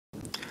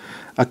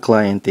A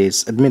client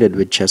is admitted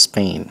with chest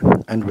pain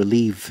and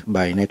relieved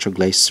by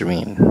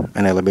nitroglycerin,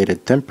 an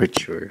elevated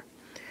temperature,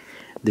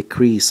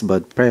 decreased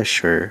blood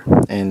pressure,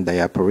 and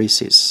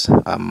diaphoresis.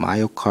 A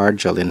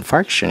myocardial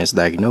infarction is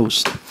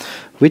diagnosed,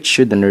 which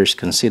should the nurse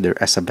consider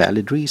as a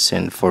valid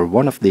reason for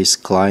one of these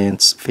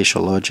client's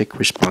physiologic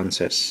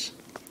responses.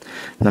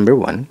 Number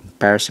 1.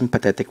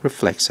 Parasympathetic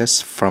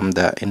reflexes from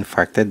the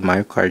infarcted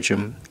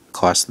myocardium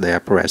cause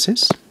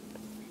diaphoresis.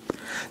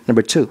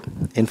 Number 2.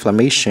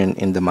 Inflammation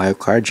in the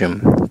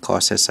myocardium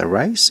causes a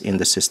rise in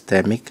the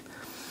systemic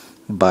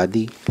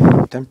body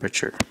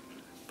temperature.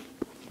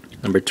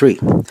 Number 3.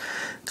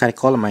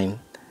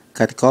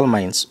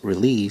 Catecholamines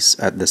release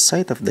at the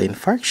site of the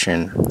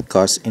infarction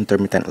cause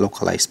intermittent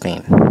localized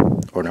pain.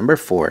 Or number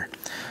 4.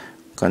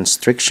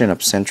 Constriction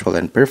of central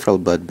and peripheral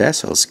blood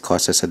vessels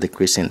causes a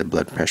decrease in the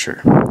blood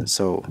pressure.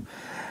 So,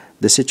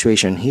 the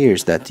situation here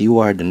is that you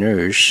are the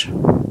nurse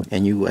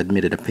and you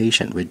admitted a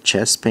patient with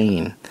chest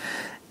pain,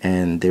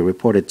 and they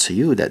reported to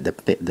you that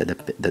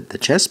the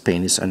chest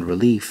pain is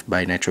unrelieved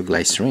by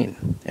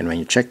nitroglycerin. And when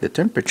you check the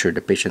temperature,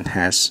 the patient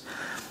has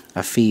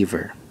a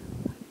fever.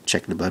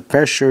 Check the blood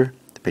pressure,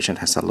 the patient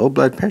has a low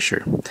blood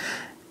pressure,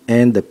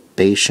 and the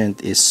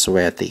patient is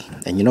sweaty.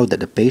 And you know that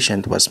the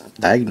patient was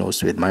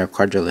diagnosed with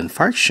myocardial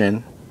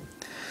infarction.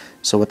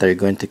 So what are you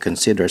going to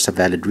consider as a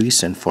valid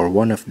reason for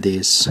one of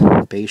these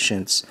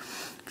patients'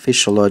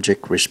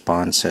 physiologic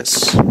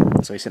responses?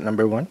 So is it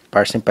number 1?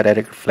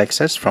 Parasympathetic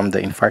reflexes from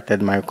the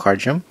infarcted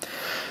myocardium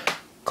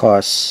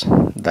cause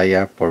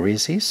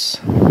diaphoresis.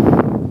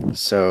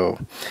 So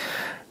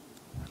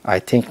I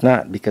think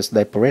not, because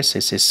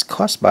diaphoresis is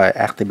caused by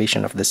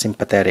activation of the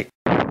sympathetic,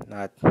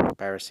 not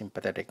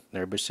parasympathetic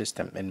nervous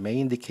system, and may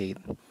indicate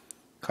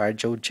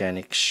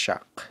cardiogenic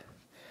shock.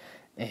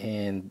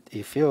 And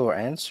if your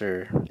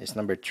answer is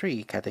number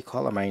 3,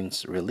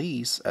 catecholamines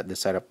release at the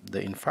site of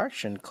the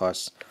infarction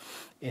cause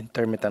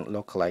intermittent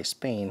localized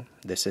pain,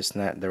 this is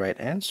not the right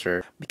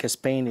answer, because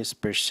pain is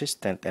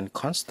persistent and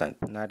constant,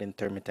 not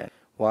intermittent.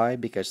 Why?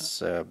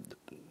 Because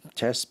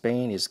chest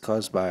pain is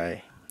caused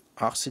by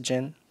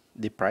oxygen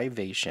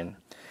deprivation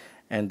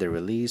and the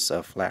release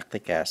of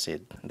lactic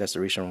acid. That's the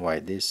reason why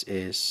this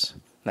is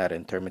not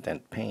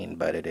intermittent pain,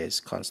 but it is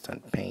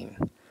constant pain.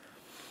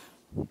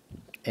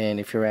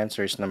 And if your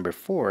answer is number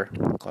 4,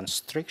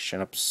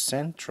 constriction of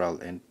central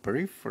and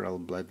peripheral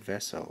blood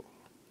vessel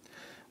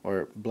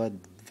or blood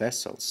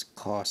vessels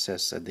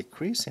causes a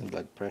decrease in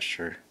blood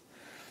pressure.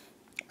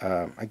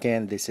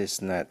 Again, this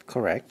is not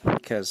correct,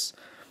 because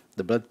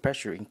the blood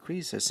pressure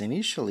increases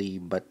initially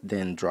but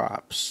then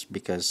drops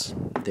because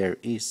there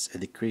is a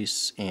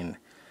decrease in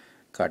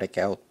cardiac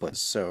output.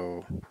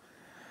 So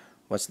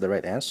what's the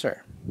right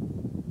answer?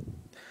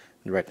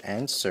 The right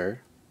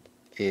answer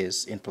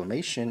is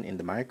inflammation in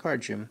the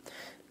myocardium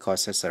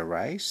causes a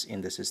rise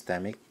in the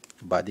systemic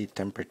body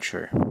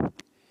temperature.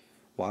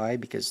 Why?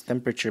 Because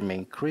temperature may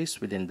increase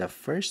within the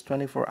first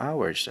 24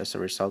 hours as a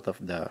result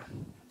of the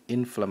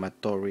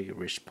inflammatory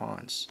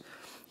response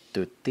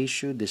to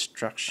tissue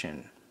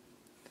destruction,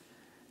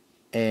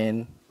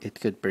 and it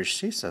could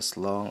persist as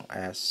long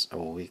as a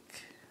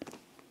week.